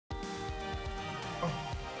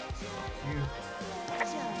you.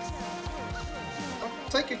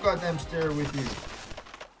 Take your goddamn stereo with you.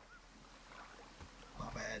 My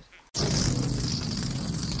bad.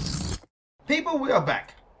 People, we are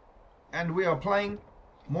back. And we are playing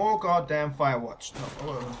more goddamn Firewatch. No,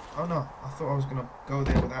 oh no, I thought I was gonna go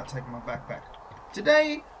there without taking my backpack.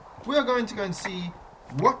 Today, we are going to go and see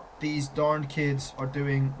what these darned kids are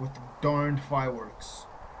doing with the darned fireworks.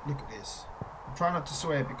 Look at this. I'm trying not to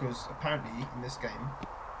swear because apparently in this game,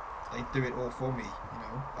 they do it all for me, you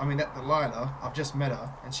know. I mean, that Delilah, I've just met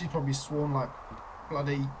her, and she's probably sworn like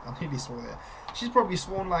bloody, I nearly swore there. She's probably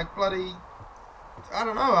sworn like bloody, I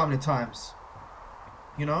don't know how many times.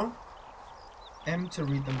 You know? M to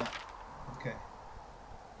read the map. Okay.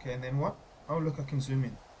 Okay, and then what? Oh, look, I can zoom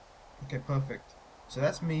in. Okay, perfect. So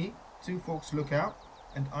that's me, Two Forks Lookout,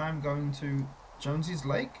 and I'm going to Jonesy's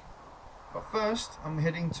Lake. But first, I'm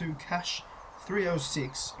heading to cache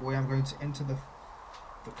 306, where I'm going to enter the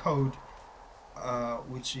code,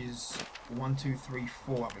 which is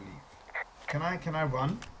 1234, I believe. Can I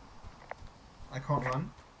run? I can't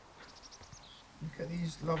run. Look at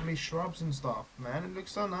these lovely shrubs and stuff, man. It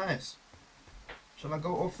looks so nice. Shall I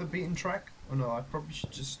go off the beaten track? Oh no, I probably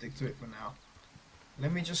should just stick to it for now.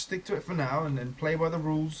 Let me just stick to it for now and then play by the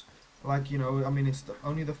rules. Like, you know, I mean, it's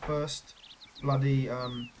only the first bloody,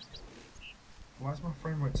 why is my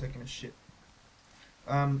frame rate taking a shit?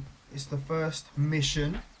 It's the first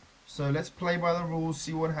mission. So let's play by the rules,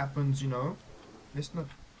 see what happens, you know. Listen to,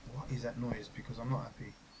 what is that noise? Because I'm not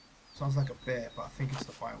happy. Sounds like a bear, but I think it's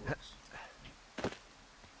the fireworks.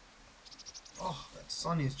 Oh, that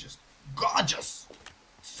sun is just gorgeous.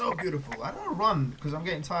 So beautiful. I don't run because I'm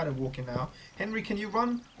getting tired of walking now. Henry, can you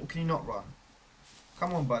run or can you not run?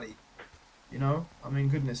 Come on, buddy. You know, I mean,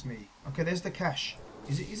 goodness me. Okay, there's the cache.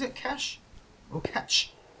 Is it cache or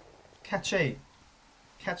catch? Cache.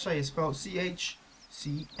 Cache is spelled C-H-C-A-C-H-E.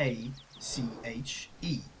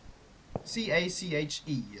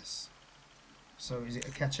 C-A-C-H-E, yes. So is it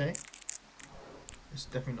a cache? It's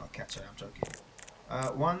definitely not a cache, I'm joking.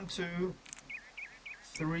 1, 2,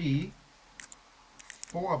 3,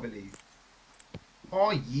 4, I believe.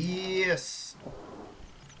 Oh, yes!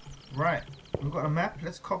 Right, we've got a map.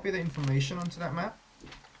 Let's copy the information onto that map.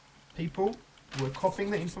 People, we're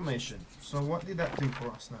copying the information. So what did that do for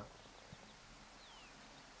us now?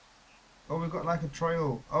 Oh, we've got like a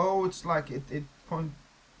trail. Oh, it's like it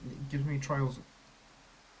gives me trails.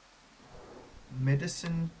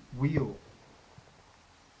 Medicine wheel.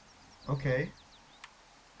 Okay.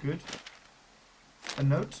 Good. A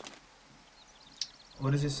note.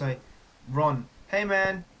 What does it say? Ron. Hey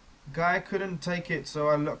man, guy couldn't take it, so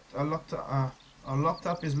I locked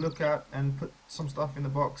up his lookout and put some stuff in the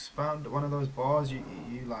box. Found one of those bars you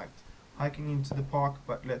liked. Hiking into the park,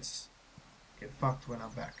 but let's get fucked when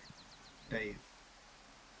I'm back. Dave.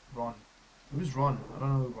 Ron. Who's Ron? I don't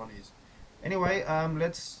know who Ron is. Anyway,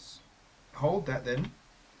 let's hold that then.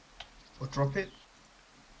 Or drop it.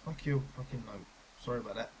 Fuck you, fucking no. Sorry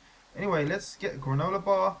about that. Anyway, let's get a granola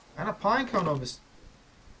bar and a pine cone of this.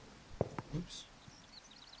 Oops.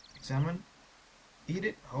 Examine. Eat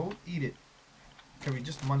it. Hold. Eat it. Can we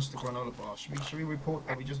just munch the granola bar? Should we report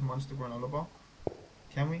that we just munched the granola bar?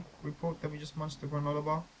 Can we report that we just munched the granola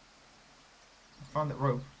bar? I found that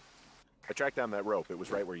rope. I tracked down that rope. It was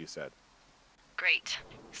right where you said. Great.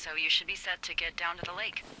 So you should be set to get down to the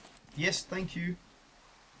lake. Yes, thank you.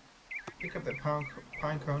 Pick up that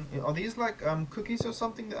pine cone. Are these like cookies or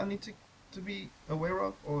something that I need to be aware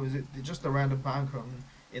of? Or is it just a random pine cone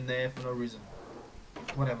in there for no reason?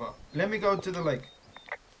 Whatever. Let me go to the lake.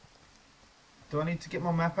 Do I need to get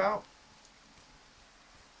my map out?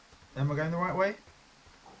 Am I going the right way?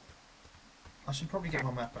 I should probably get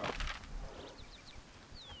my map out.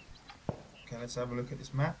 Okay, let's have a look at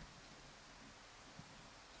this map.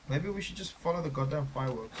 Maybe we should just follow the goddamn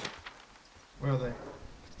fireworks. Where are they?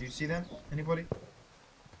 Do you see them? Anybody?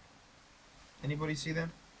 Anybody see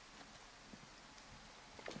them?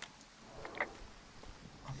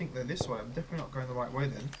 I think they're this way. I'm definitely not going the right way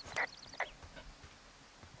then.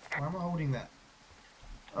 Why am I holding that?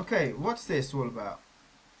 Okay, what's this all about?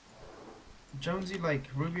 Jonesy Lake,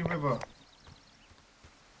 Ruby River.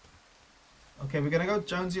 Okay, we're gonna go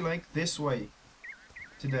Jonesy Lake this way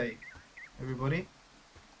today, everybody.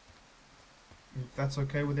 If that's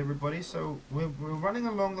okay with everybody. So we're running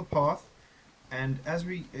along the path, and as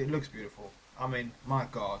it looks beautiful. I mean, my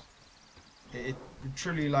God, it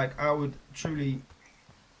truly, like,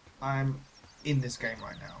 I'm in this game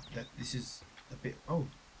right now. That this is a bit. Oh,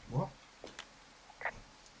 what?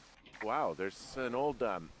 Wow, there's an old,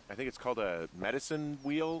 I think it's called a medicine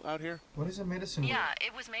wheel out here. What is a medicine wheel? Yeah,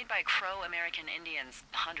 it was made by Crow American Indians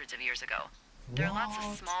hundreds of years ago. There are lots of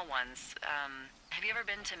What? small ones. Have you ever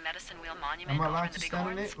been to Medicine Wheel Monument Am I over allowed in to the stand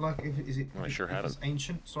in Bighorns? it? Like, is it? I sure if it's haven't.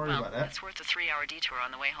 ancient. Sorry Well, about that. it's worth a 3-hour detour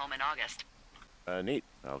on the way home in August. Neat.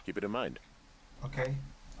 I'll keep it in mind. Okay.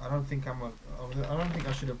 I don't think I don't think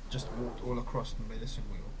I should have just walked all across the medicine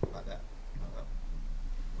wheel like that. You know, that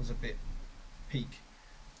was a bit peak.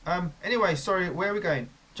 Anyway, sorry. Where are we going?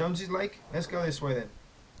 Jonesy's Lake. Let's go this way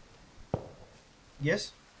then.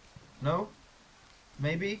 Yes? No?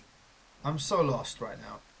 Maybe? I'm so lost right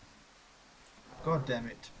now. God damn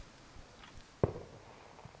it.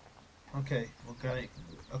 Okay, we're going.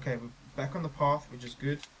 Okay, we're back on the path, which is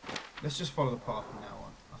good. Let's just follow the path from now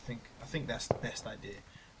on. I think that's the best idea,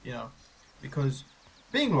 you know, because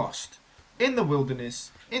being lost in the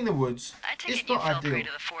wilderness, in the woods, I take it's it you not fell ideal. prey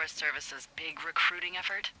to the Forest Service's big recruiting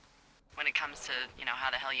effort when it comes to, you know,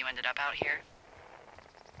 how the hell you ended up out here.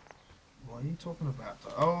 What are you talking about?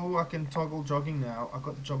 Oh, I can toggle jogging now. I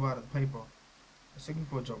got the job out of the paper. I was looking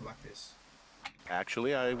for a job like this.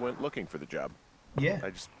 Actually, I went looking for the job. Yeah,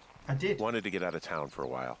 I I did. wanted to get out of town for a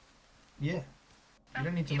while. Yeah. You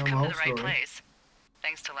don't need to You've know my come whole to the right story. place.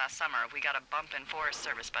 Thanks to last summer, we got a bump in Forest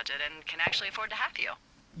Service budget and can actually afford to have you.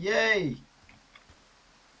 Yay!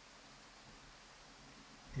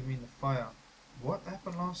 You mean the fire? What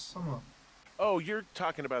happened last summer? Oh, you're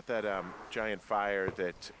talking about that giant fire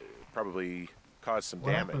that probably caused some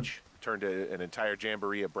What damage. Turned an entire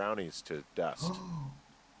jamboree of brownies to dust.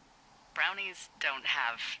 Brownies don't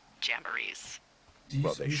have jamborees.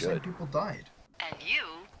 Well, they you said should. people died. And you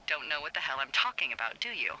don't know what the hell I'm talking about, do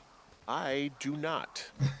you? I do not.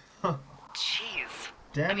 Jeez.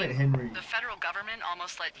 Damn I mean, it, Henry. The federal government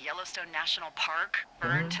almost let Yellowstone National Park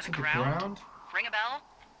Burn burn to the ground. Ring a bell?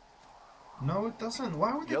 No, it doesn't.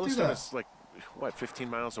 Why would they do Yellowstone that? is like, what, 15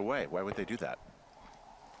 miles away? Why would they do that?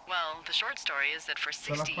 Well, the short story is that for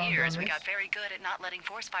So, like, 60 run years down we this? got very good at not letting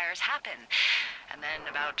forest fires happen. And then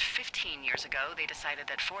about 15 years ago, they decided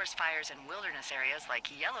that forest fires in wilderness areas like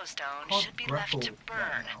Yellowstone Can't should be left to grapple burn.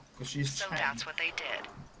 right now, 'cause she's So chatting that's what they did.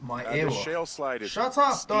 my The ear off. shale slide is Shut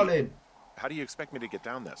up, steep. darling. How do you expect me to get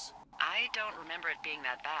down this? I don't remember it being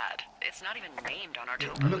that bad. It's not even named on our It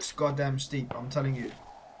topos. looks goddamn steep, I'm telling you.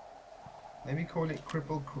 Maybe call it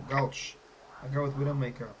Cripple Gulch. I go with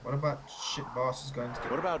Widowmaker. What about shit boss is going to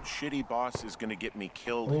get... What about shitty boss is gonna get me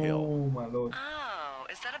killed Oh, hill? my lord. Oh,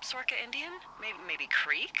 is that Absorka Indian? Maybe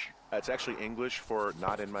Creek? That's actually English for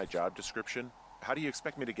not in my job description. How do you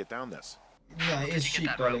expect me to get down this? Yeah, it is Did you cheap,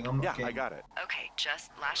 get that darling. rope? I'm not Yeah, I getting... got it. Okay,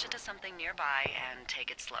 just lash it to something nearby and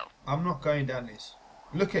take it slow. I'm not going down this.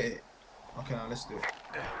 Look at it. Okay, now let's do it.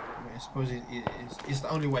 I suppose it's the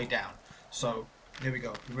only way down. So, there we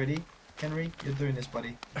go. You ready? Henry, you're doing this,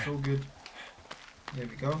 buddy. It's all good. There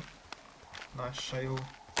we go. Nice shale.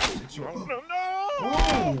 No!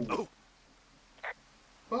 Whoa!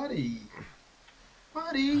 Buddy!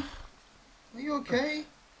 Buddy! Are you okay?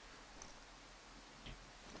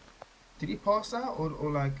 Did he pass out?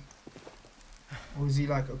 Or like... Or is he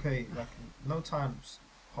like, okay, like, no time's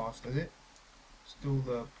passed, is it? Still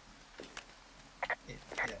the...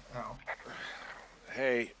 Yeah, ow.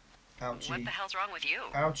 Hey, What Ouchie. the hell's wrong with you?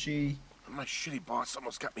 Ouchie. my shitty boss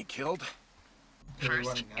almost got me killed. Okay, we're First,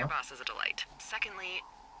 running your now. boss is a delight. Secondly,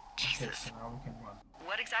 Okay, Jesus, so now we can run.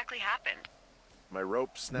 what exactly happened? My rope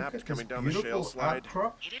Look snapped at coming this down the shale beautiful slide.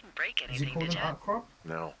 outcrop. He didn't break Is anything, it called did an ya? outcrop?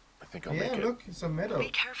 No, I think I'll Yeah, make it. look, it's a meadow. Be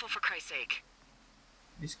careful for Christ's sake.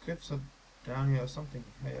 These cliffs are down here or something.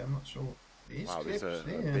 Hey, I'm not sure. These Wow, cliffs, there's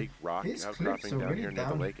a yeah. big rock These outcropping cliffs are down really here near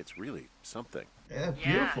down. the lake. It's really something. Yeah,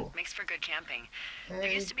 Yeah, beautiful. makes for good camping. There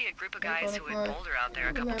Hey, used to be a group of hey, guys who would butterfly. boulder out there a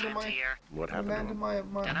You couple land on times my- a year. What You happened to landed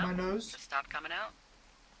him? my Dunno. nose. Just stopped coming out.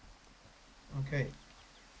 Okay.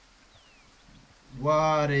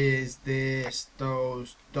 What is this?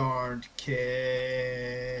 Those darned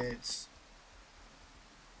kids.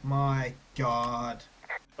 My God.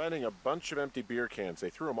 Finding a bunch of empty beer cans. They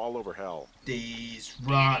threw them all over hell. These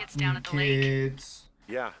The idiots down rotten at the lake? kids.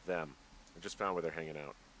 Yeah, them. I just found where they're hanging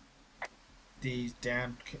out. These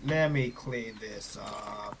damn... Let me clean this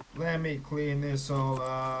up. Let me clean this all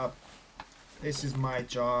up. This is my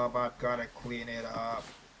job. I've got to clean it up.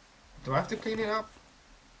 Do I have to clean it up?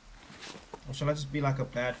 Or shall I just be like a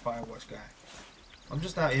bad Firewatch guy? I'm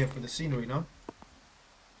just out here for the scenery, no?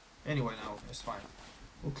 Anyway, no, it's fine.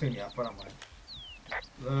 We'll clean it up, I don't mind.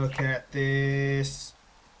 Look at this.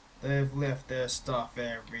 They've left their stuff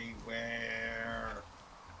everywhere.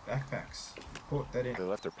 Backpacks. Put that in. They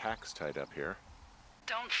left their packs tied up here.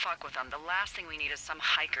 Don't fuck with them. The last thing we need is some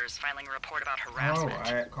hikers filing a report about harassment.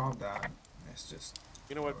 Alright, calm down. Let's just...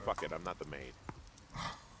 You know what? Fuck it. I'm not the maid.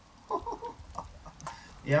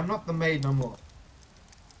 Yeah, I'm not the maid no more.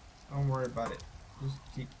 Don't worry about it. Just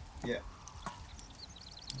keep... Yeah.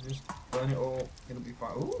 Just burn it all. It'll be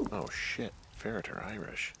fine. Ooh. Oh shit. Ferret are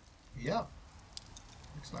Irish. Yeah.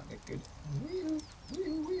 Looks like they're good.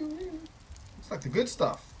 Looks like the good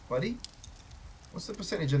stuff, buddy. What's the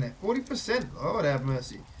percentage in there? 40%. Lord have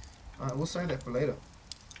mercy. Alright, we'll save that for later.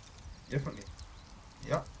 Definitely.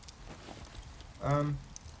 Yep.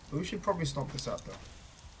 We should probably stomp this out though.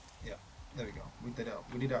 Yeah. There we go. We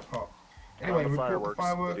did our part. Anyway, report the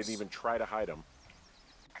fireworks. They didn't even try to hide them.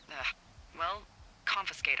 Well,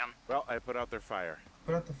 confiscate them. Well, I put out their fire.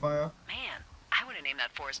 Put out the fire. Man, I would have named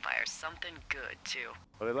that forest fire something good, too.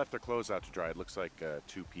 Well, they left their clothes out to dry. It looks like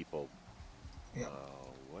 2 people. Yeah.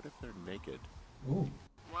 What if they're naked? Ooh.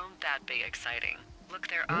 Won't that be exciting? Look,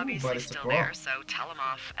 they're Ooh, obviously but it's a still bra. there, so tell them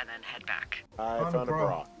off and then head back. I Found found a a bra.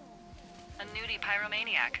 bra. A nudie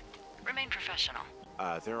pyromaniac. Remain professional.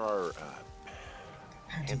 There are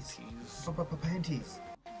Panties. panties. Panties.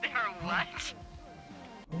 There are what?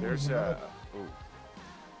 Ooh, There's another-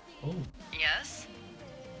 ooh. Yes?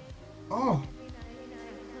 Oh.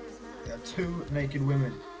 There are 2 naked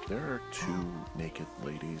women. There are 2 naked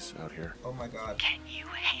ladies out here. Oh my god. Can you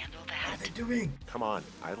handle What are that? they doing? Come on,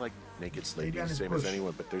 I like naked Stay down ladies, this same as bush.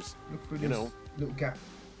 anyone, but there's, Look through you this know, little gap.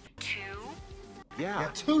 2? yeah. There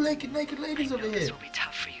are 2 naked I ladies over know this here. will be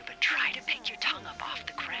tough for you, but try to pick your tongue up off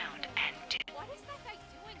the ground and do. What is that guy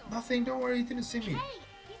doing over Nothing, don't worry, he didn't see me. there? Hey,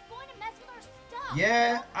 he's going to mess with our stuff.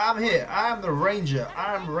 Yeah, I'm here. I'm the ranger.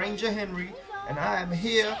 I'm Ranger Henry, and I am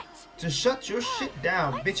here to shut your shit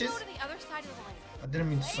down, Let's bitches. go to the other side of the lake. I didn't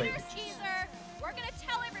mean to say Later, bitches. Skeezer. We're gonna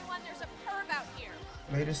tell everyone there's a perv out here.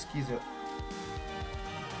 Later, skeezer.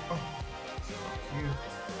 Oh, fuck you.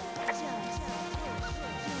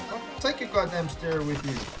 Oh, take your goddamn stereo with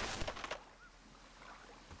you.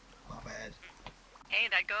 My bad. Hey,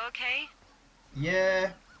 that go okay?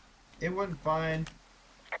 Yeah, it went fine.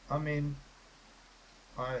 I mean,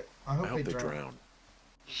 I hope, I hope they drown. drown.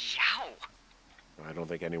 Yow! I don't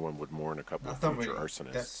think anyone would mourn a couple I of thought future really,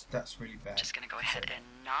 arsonists. that's really bad. Just gonna go to say ahead that. and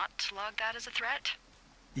not log that as a threat.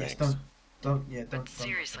 Yes, Thanks. don't. But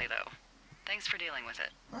seriously though, thanks for dealing with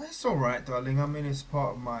it. It's all right, darling. I mean, it's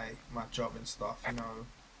part of my job and stuff, you know.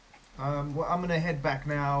 Well, I'm gonna head back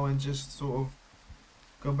now and just sort of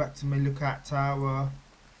go back to my lookout tower.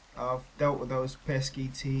 I've dealt with those pesky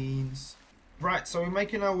teens. Right, so we're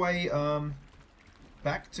making our way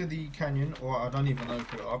back to the canyon, or I don't even know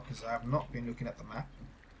if we are because I have not been looking at the map.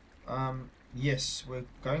 Yes, we're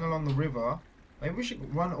going along the river. Maybe we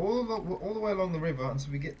should run all the way along the river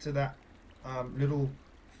until we get to that little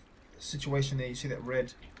situation there. You see that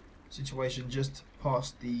red situation just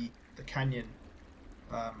past the canyon.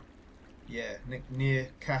 Yeah, near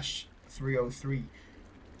Cache 303.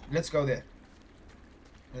 Let's go there.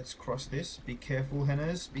 Let's cross this. Be careful,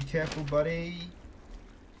 Henners. Be careful, buddy.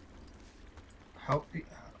 Help me.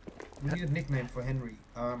 We need a nickname for Henry.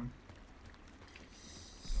 I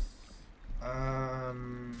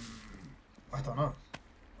don't know.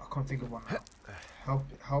 I can't think of one now.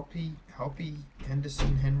 Helpy,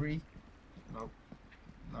 Henderson, Henry. Nope,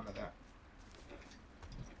 none of that.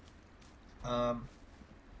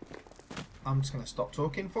 I'm just gonna stop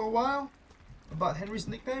talking for a while about Henry's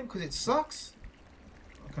nickname because it sucks.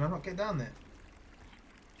 Can I not get down there?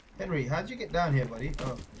 Henry, how'd you get down here, buddy?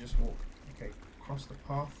 Oh, you just walk. Okay, cross the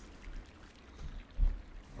path.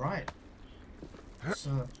 Right.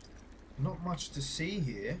 So, not much to see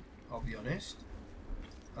here, I'll be honest.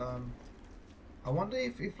 I wonder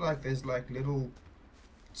if like there's like little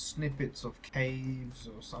snippets of caves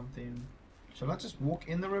or something. Shall I just walk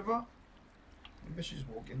in the river? Maybe I should just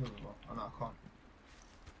walk in the river. Oh no, I can't.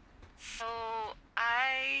 So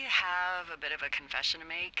I have a bit of a confession to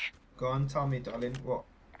make. Go on, tell me, darling. What?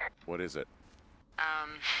 What is it?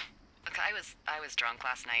 Look, I was drunk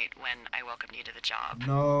last night when I welcomed you to the job.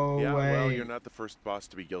 No Yeah, way. well, you're not the first boss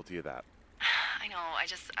to be guilty of that. I know,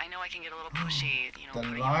 I know I can get a little pushy, you know,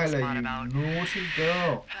 putting you on the Delilah, spot you about naughty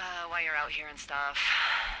girl. why you're out here and stuff.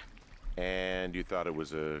 And you thought it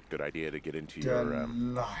was a good idea to get into your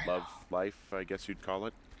Delilah. love life, I guess you'd call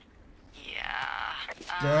it? Yeah.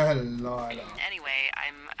 Delilah. Anyway,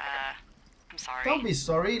 I'm sorry. Don't be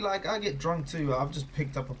sorry. Like, I get drunk too. I've just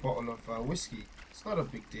picked up a bottle of whiskey. It's not a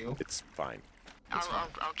big deal. It's fine. It's fine.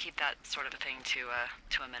 I'll keep that sort of a thing to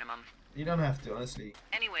a minimum. You don't have to, honestly.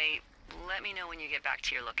 Anyway, let me know when you get back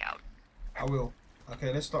to your lookout. I will.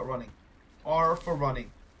 Okay, let's start running. R for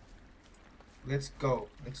running. Let's go.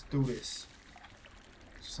 Let's do this. Is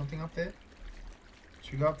there something up there?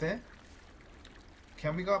 Should we go up there?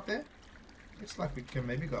 Can we go up there? Looks like we can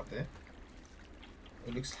maybe go up there.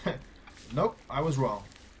 It looks like... Nope, I was wrong.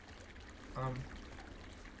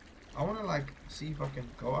 I want to like see if I can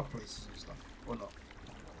go up places and stuff. Or not.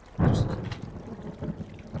 Just...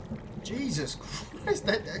 Jesus Christ,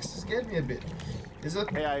 that actually scared me a bit. Is it?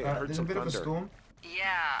 Hey, I heard there's a some bit of a thunder. storm.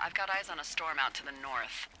 Yeah, I've got eyes on a storm out to the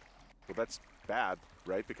north. Well, that's bad,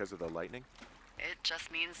 right? Because of the lightning? It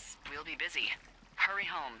just means we'll be busy. Hurry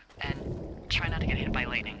home and try not to get hit by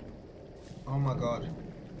lightning. Oh my god.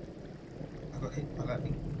 I got hit by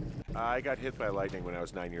lightning. I got hit by lightning when I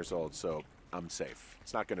was 9 years old, so I'm safe.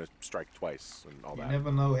 It's not going to strike twice and all You that.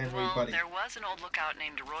 never know, Henry, Well, buddy. there was an old lookout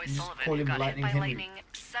named Roy You just Sullivan call who him got hit Lightning by Henry. lightning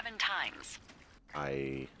 7 times.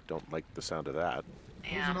 I don't like the sound of that.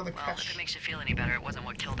 Yeah, another well, cache. if it makes you feel any better, it wasn't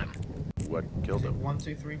what killed him. What killed him? 1,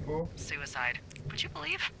 2, 3, 4. Suicide. Would you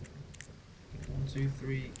believe? 1, 2,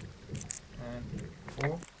 3, and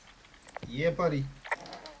 4. Yeah, buddy.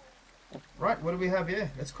 Right, what do we have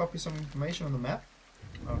here? Let's copy some information on the map.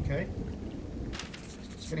 Okay.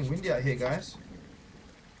 It's getting windy out here, guys.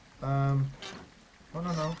 Oh,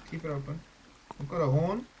 no. Keep it open. We've got a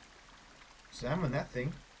horn. Examine that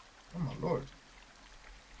thing. Oh, my lord.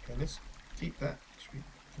 Okay, let's keep that.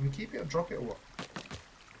 Can we keep it or drop it or what?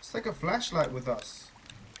 It's like a flashlight with us.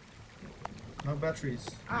 No batteries.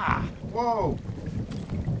 Ah! Whoa!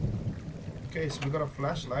 Okay, so we got a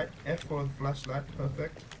flashlight. F for the flashlight.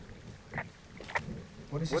 Perfect.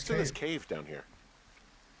 What is What's this in this cave? cave down here?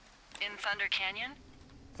 In Thunder Canyon?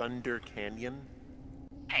 Thunder Canyon?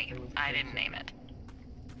 Hey, I didn't name it.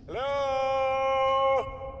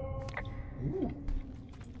 Hello? Ooh.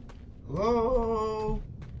 Whoa!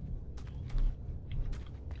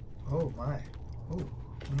 Oh my. Oh,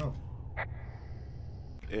 no.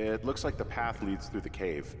 It looks like the path leads through the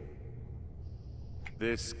cave.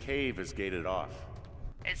 This cave is gated off.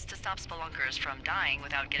 It's to stop spelunkers from dying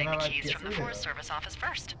without getting Can I, the like, keys get from the through Forest there? Service office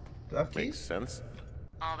first. Do I have Makes keys? sense.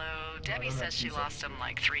 Although Debbie don't have says she keys. lost them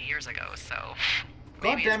like 3 years ago, so God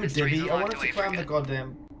maybe damn it, its mysteries Debbie. are I locked wanted to away for climb the good.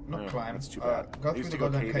 goddamn... Not Oh, climb. That's too bad. Go I through used the to go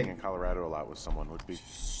goddamn caving cave. in Colorado a lot with someone. Would be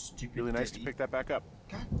Stupid really nice to Debbie. pick that back up.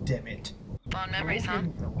 God damn it. Fond memories, huh?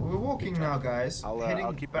 We're walking now, guys. I'll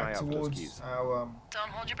heading keep an eye back out for those towards keys. Don't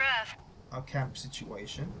hold your breath. our camp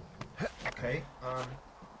situation. Okay.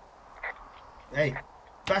 Hey,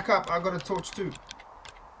 back up. I got a torch too.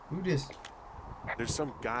 Who this? There's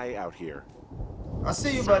some guy out here. I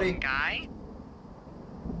see you, Some buddy. guy?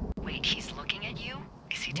 Wait, he's looking at you?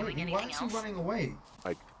 Is he doing Wait, anything why is he else? running away?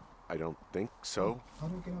 I don't think so. How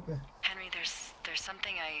do I get up there? Henry, there's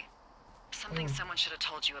something Oh. someone should have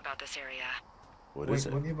told you about this area. What Wait, is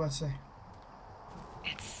it? what are you about to say?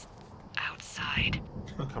 It's outside.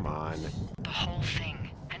 Come on. The whole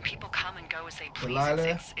thing. And people come and go as they please. Delilah,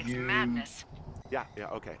 It's you- madness. Yeah,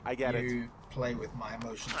 okay. I get it. You play with my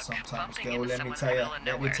emotions Look, sometimes, bumping girl. into Let me someone tell in the you. middle of Let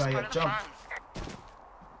me nowhere is tell you. part of the Jump. fun.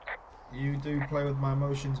 You do play with my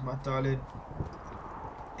emotions, my darling.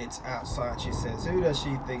 It's outside, she says. Who does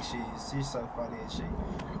she think she is? She's so funny, is she?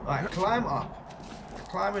 Alright, climb up.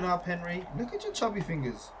 Climbing up, Henry. Look at your chubby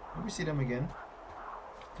fingers. Let me see them again.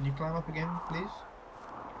 Can you climb up again, please?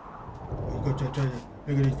 Look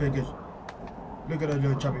at these fingers. Look at those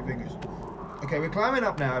little chubby fingers. Okay, we're climbing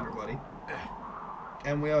up now, everybody.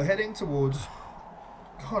 And we are heading towards...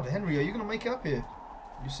 God, Henry, are you going to make it up here?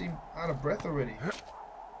 You seem out of breath already.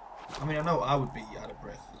 I mean, I know I would be out of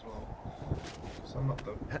breath as well. So I'm not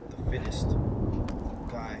the fittest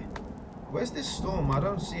guy. Where's this storm? I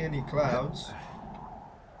don't see any clouds.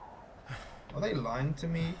 Are they lying to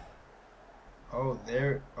me? Oh,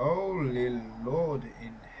 there. Holy Lord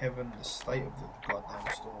in heaven, the state of the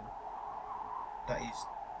goddamn storm. That is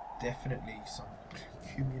definitely some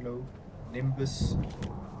cumulonimbus.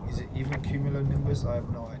 Is it even cumulonimbus? I have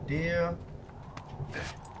no idea.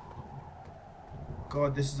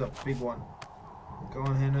 God, this is a big one. Go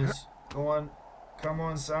on, Hennes. Go on. Come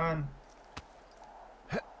on, son.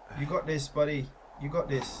 You got this, buddy. You got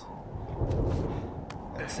this.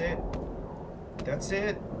 That's it. That's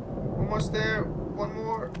it. Almost there. One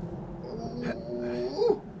more.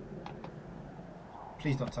 Ooh.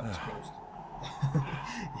 Please don't tell me it's closed.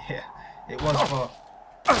 Yeah, it was far.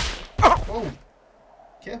 Oh,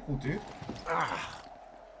 careful, dude.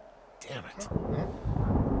 Damn it. Careful,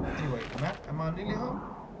 man. Anyway, Matt, am I nearly home?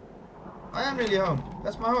 I am nearly home.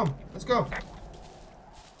 That's my home. Let's go.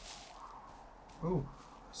 Oh,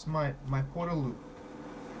 it's my portal loop.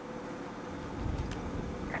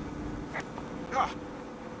 Ah,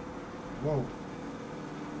 Whoa.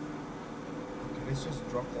 Okay, let's just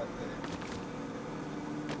drop that there.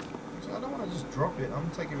 Actually, I don't want to just drop it. I'm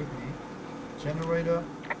gonna take it with me. Generator.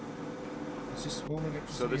 Let's just spool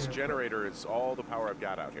electricity. so this in. generator is all the power I've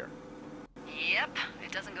got out here. Yep,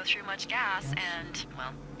 it doesn't go through much gas, Yes. and,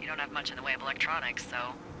 well, you don't have much in the way of electronics, so...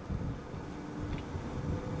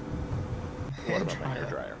 What about my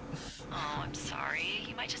hairdryer? Oh, I'm sorry.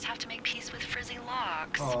 You might just have to make peace with frizzy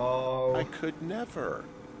locks. Oh. I could never.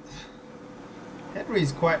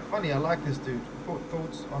 Henry's quite funny. I like this dude.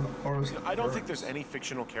 Thoughts on the Forrest I don't think Burns? there's any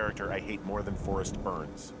fictional character I hate more than Forrest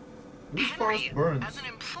Burns. Who's Henry, Forrest Burns? as an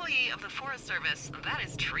employee of the Forest Service, that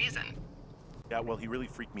is treason. Yeah, well, he really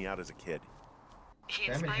freaked me out as a kid. He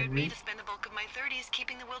Damn it, inspired Henry. me to spend the bulk of my 30s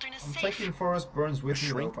keeping the wilderness I'm safe. taking Forrest Burns A with me,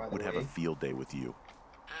 though, shrink by the would have way. a field day with you.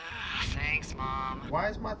 Thanks, Mom. Why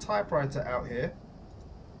is my typewriter out here?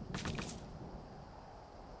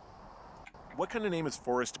 What kind of name is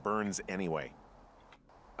Forrest Burns anyway?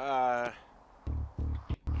 What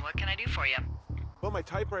can I do for you? Well, my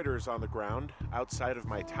typewriter is on the ground outside of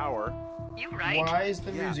my tower. You right. Why is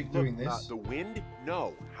the Yeah, music look, doing this? the wind?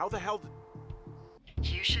 No. How the hell?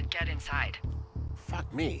 You should get inside.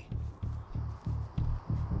 Fuck me.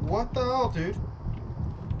 What the hell, dude?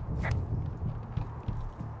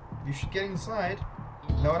 You should get inside.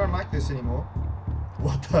 No, I don't like this anymore.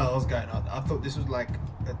 What the hell's going on? I thought this was like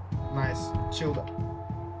a nice, chilled.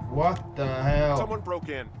 What the hell? Someone broke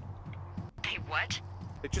in. Hey, what?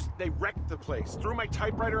 They wrecked the place. Threw my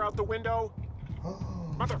typewriter out the window.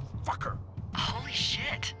 Oh. Motherfucker. Holy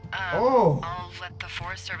shit. Oh. I'll let the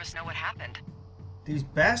Forest Service know what happened. These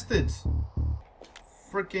bastards.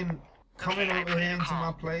 Freaking coming Okay, I over put in here a into call.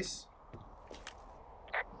 my place.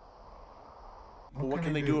 Well, what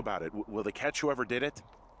can they do about it? Will they catch whoever did it?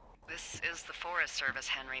 This is the Forest Service,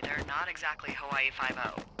 Henry. They're not exactly Hawaii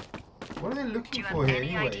 5-0. What are they Do looking you for have here any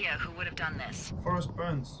anyway? idea who would have done this? Forrest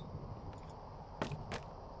Burns.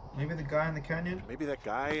 Maybe the guy in the canyon? Maybe that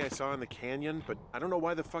guy I saw in the canyon, but I don't know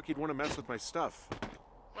why the fuck he'd want to mess with my stuff.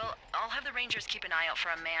 Well, I'll have the Rangers keep an eye out for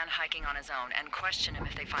a man hiking on his own and question him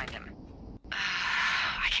if they find him.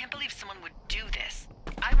 I can't believe someone would do this.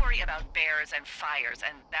 I worry about bears and fires,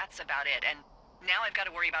 and that's about it. And now I've got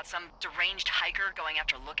to worry about some deranged hiker going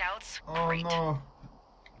after lookouts? Oh Great. no.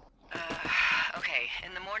 Okay,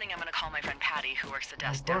 in the morning I'm gonna call my friend Patty, who works the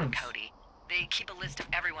desk down in Burns. Cody. They keep a list of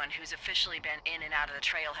everyone who's officially been in and out of the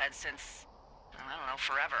trailhead since, I don't know,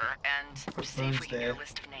 forever, and Put see if Burns we can there. get a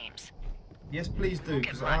list of names. Yes, please do, Won't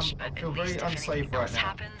get because much, I but feel at very least if unsafe anything right else now.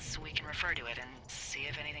 happens, we can refer to it and see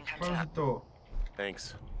if anything comes Close the up. door.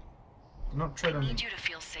 Thanks. Do not tread I on me. need you to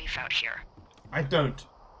feel safe out here. I don't.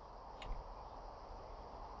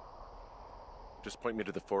 Just point me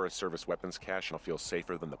to the Forest Service weapons cache and I'll feel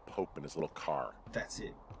safer than the Pope in his little car. That's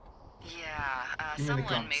it. Yeah, Give me the someone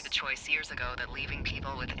guns. made the choice years ago that leaving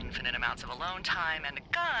people with infinite amounts of alone time and a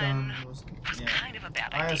gun was yeah. kind of a bad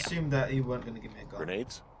I idea. assumed that he weren't going to give me a gun.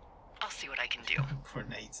 Grenades? I'll see what I can do.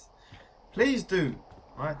 Grenades. Please do.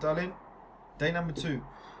 Alright, darling. Day number 2.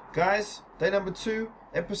 Guys, day number 2,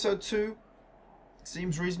 episode 2.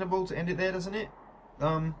 Seems reasonable to end it there, doesn't it?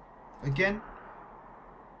 Again,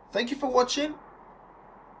 thank you for watching.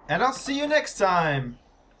 And I'll see you next time.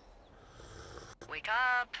 Wake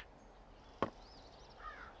up!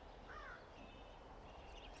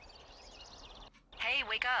 Hey,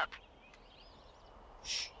 wake up!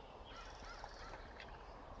 Shh.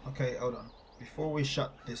 Okay, hold on. Before we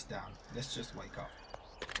shut this down, let's just wake up.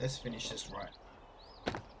 Let's finish this right.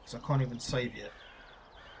 Because I can't even save yet.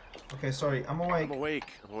 Okay, sorry, I'm awake. I'm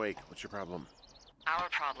awake. I'm awake. What's your problem? Our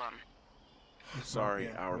problem. Sorry,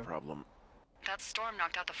 Yeah, our yeah. problem. That storm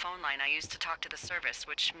knocked out the phone line I used to talk to the service,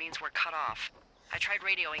 which means we're cut off. I tried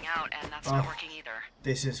radioing out, and that's not Oh. working either.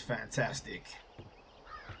 This is fantastic.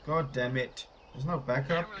 God damn it. There's no I backup.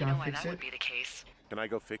 don't really Can know I why fix that would it? be the case. Can I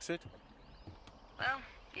go fix it? Well,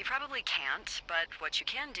 you probably can't, but what you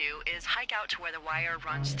can do is hike out to where the wire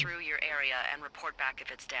runs through your area and report back if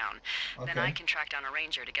it's down. Then I Okay. can track down a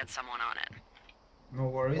ranger to get someone on it. No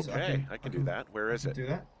worries. Okay, I can do that. Where is I it? can do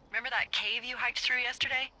that. Remember that cave you hiked through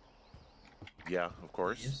yesterday? Yeah, of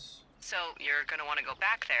course. Yes. So you're gonna want to go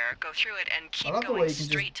back there, go through it, and keep love the way going you can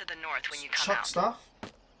straight to the north when you come Chuck out. stuff.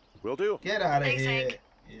 Will do. Get out of Thanks, here. Hank.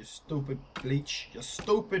 You stupid bleach. You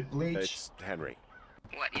stupid bleach. It's Henry.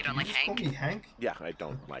 What, you don't you like just call Hank? me Hank? Yeah, I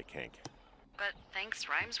don't like Hank. But thanks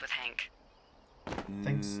rhymes with Hank.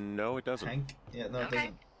 Thanks. No, it doesn't. Hank? Yeah, no, it Okay,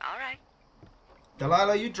 doesn't. alright.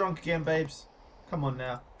 Delilah, you drunk again, babes? Come on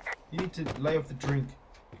now. You need to lay off the drink.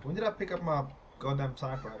 When did I pick up my goddamn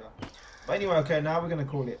typewriter? But anyway, okay, now we're going to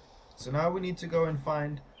call it. So now we need to go and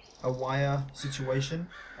find a wire situation.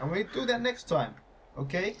 And we'll do that next time.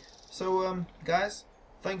 Okay? So, guys,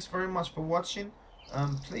 thanks very much for watching.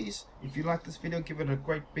 Please, if you like this video, give it a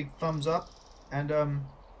great big thumbs up. And,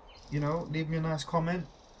 you know, leave me a nice comment.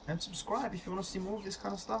 And subscribe if you want to see more of this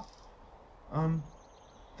kind of stuff.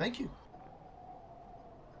 Thank you.